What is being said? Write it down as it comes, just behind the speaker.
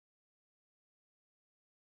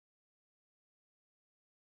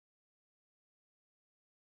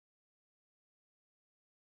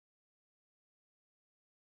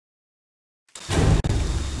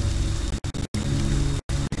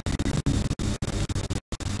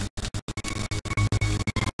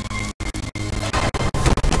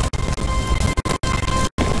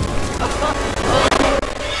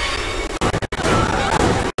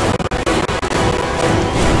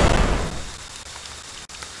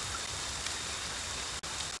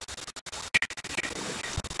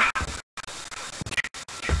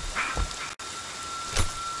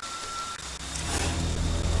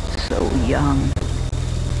young.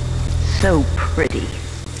 So pretty.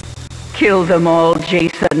 Kill them all,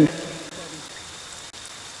 Jason.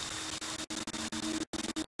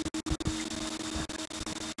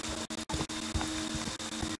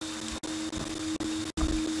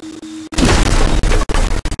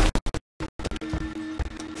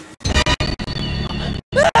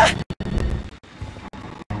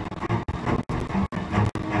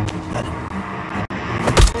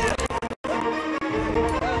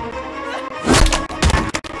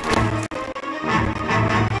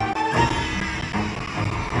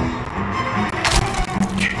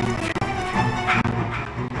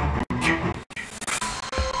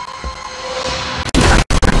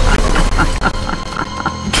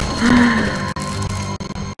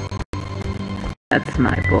 That's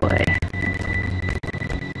my boy.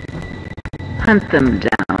 Hunt them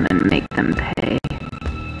down and make them pay.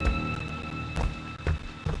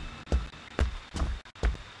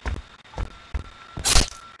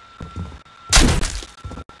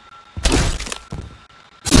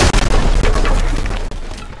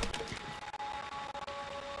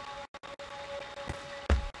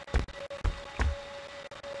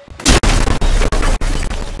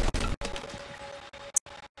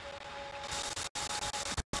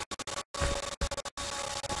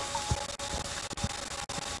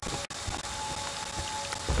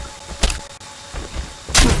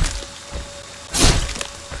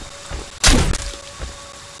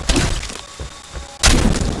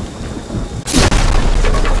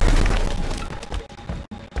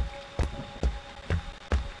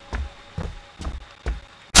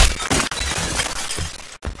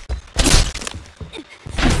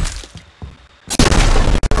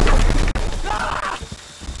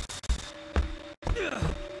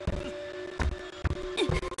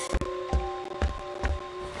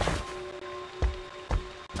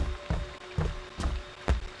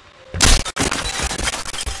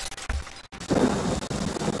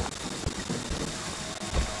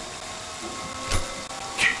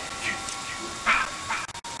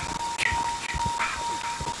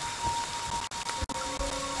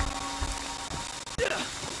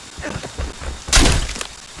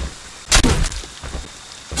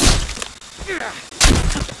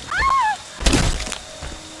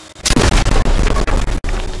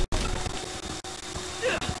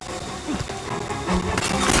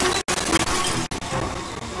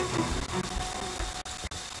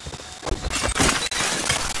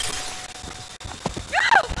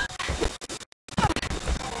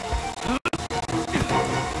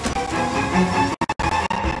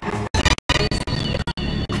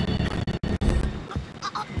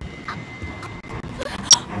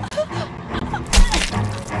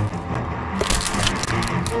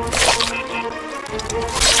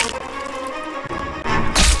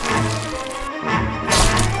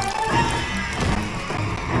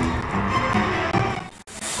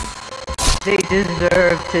 They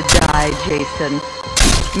deserve to die, Jason.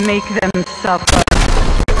 Make them suffer.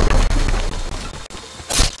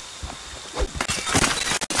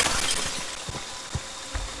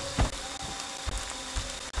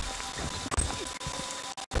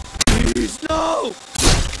 Please, no!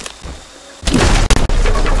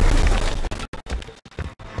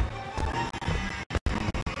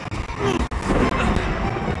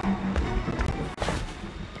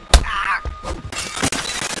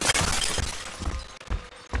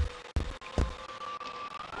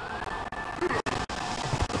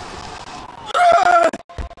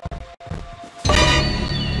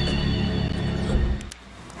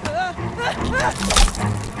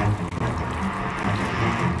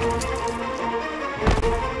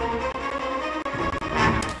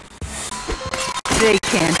 They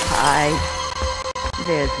can't hide.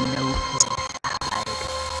 There's no place to hide.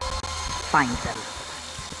 Find them.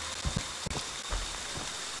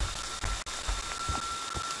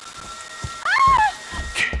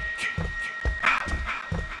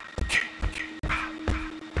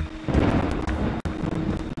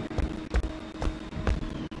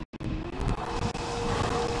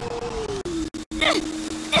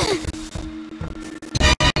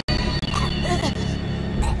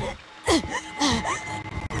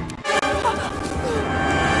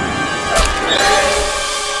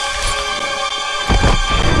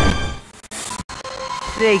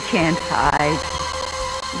 They can't hide.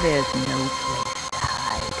 There's no place to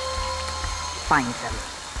hide. Find them.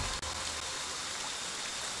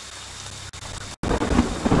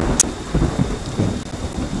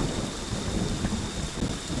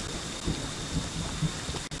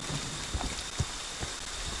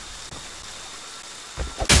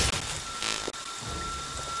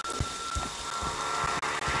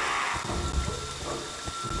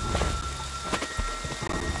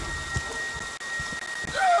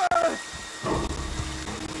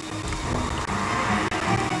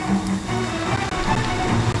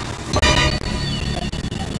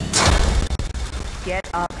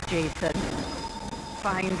 Jason.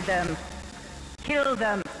 Find them. Kill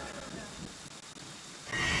them.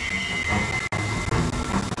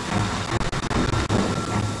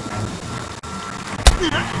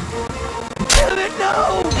 Damn it,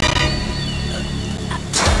 no!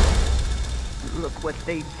 Look what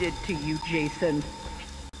they did to you, Jason.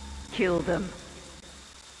 Kill them.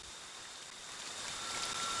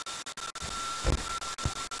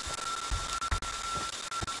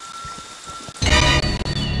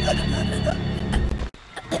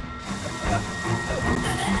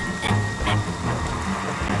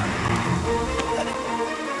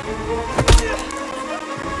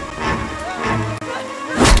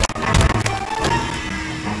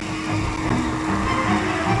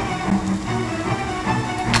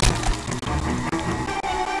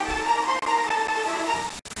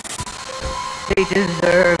 They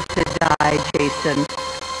deserve to die, Jason.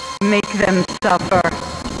 Make them suffer.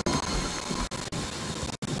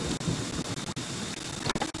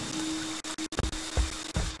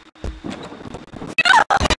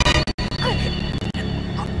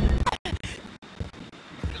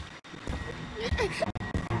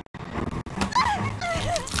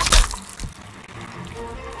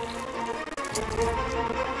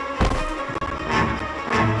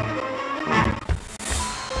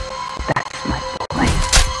 That's my boy.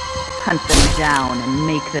 Hunt them down and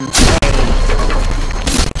make them pay.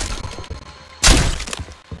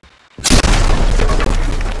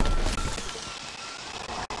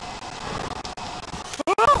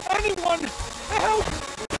 Anyone! Help!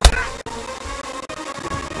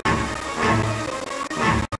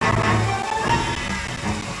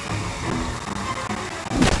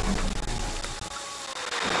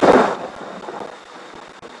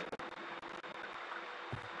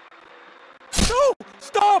 No!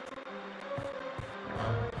 Stop!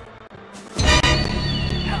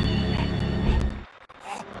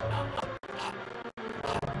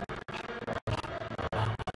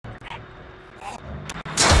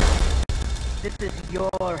 This is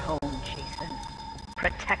your home, Jason.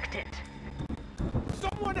 Protect it.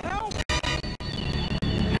 Someone help!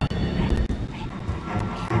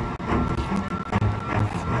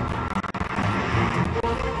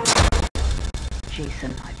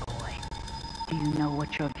 Jason, my boy, do you know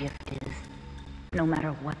what your gift is? No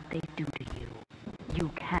matter what they do to you,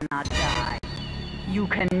 you cannot die. You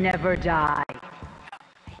can never die.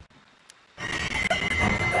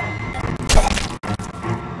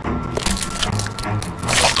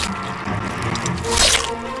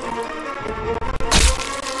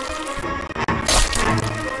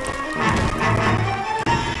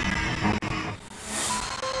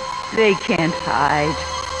 They can't hide.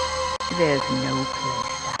 There's no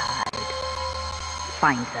place to hide.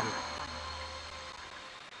 Find them.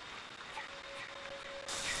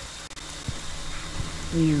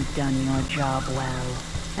 You've done your job well,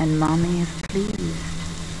 and Mommy is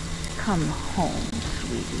pleased. Come home.